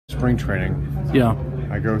spring training. Yeah.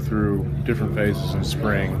 I go through different phases in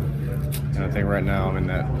spring, and I think right now I'm in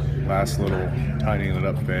that last little tidying it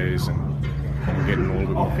up phase, and I'm getting a little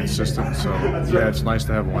bit more consistent. So yeah, it's nice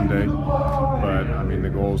to have one day, but I mean the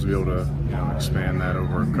goal is to be able to expand that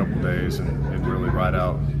over a couple days and really ride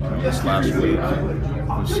out this last week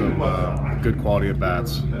with some good quality at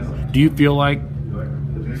bats. Do you feel like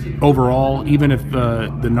overall, even if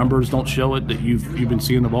the numbers don't show it, that you've been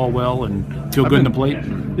seeing the ball well and feel good in the plate?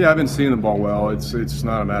 Yeah, I've been seeing the ball well. It's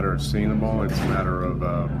not a matter of seeing the ball; it's a matter of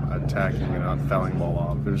attacking and not fouling the ball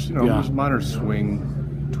off. There's there's minor swing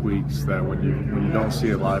tweaks that when you don't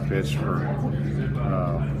see a live pitch for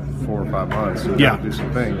 4 or 5 months, you got to do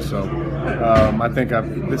some things. So I think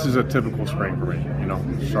this is a typical spring for me.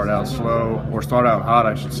 Start out slow or start out hot,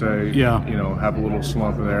 I should say. Yeah. Have a little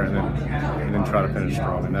slump in there and then try to finish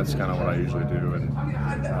strong, and that's kind of what I usually do. And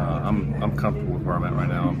I'm comfortable with where I'm at right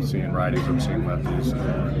now. I'm seeing righties, I'm seeing lefties.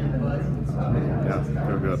 Yeah,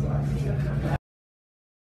 feel good.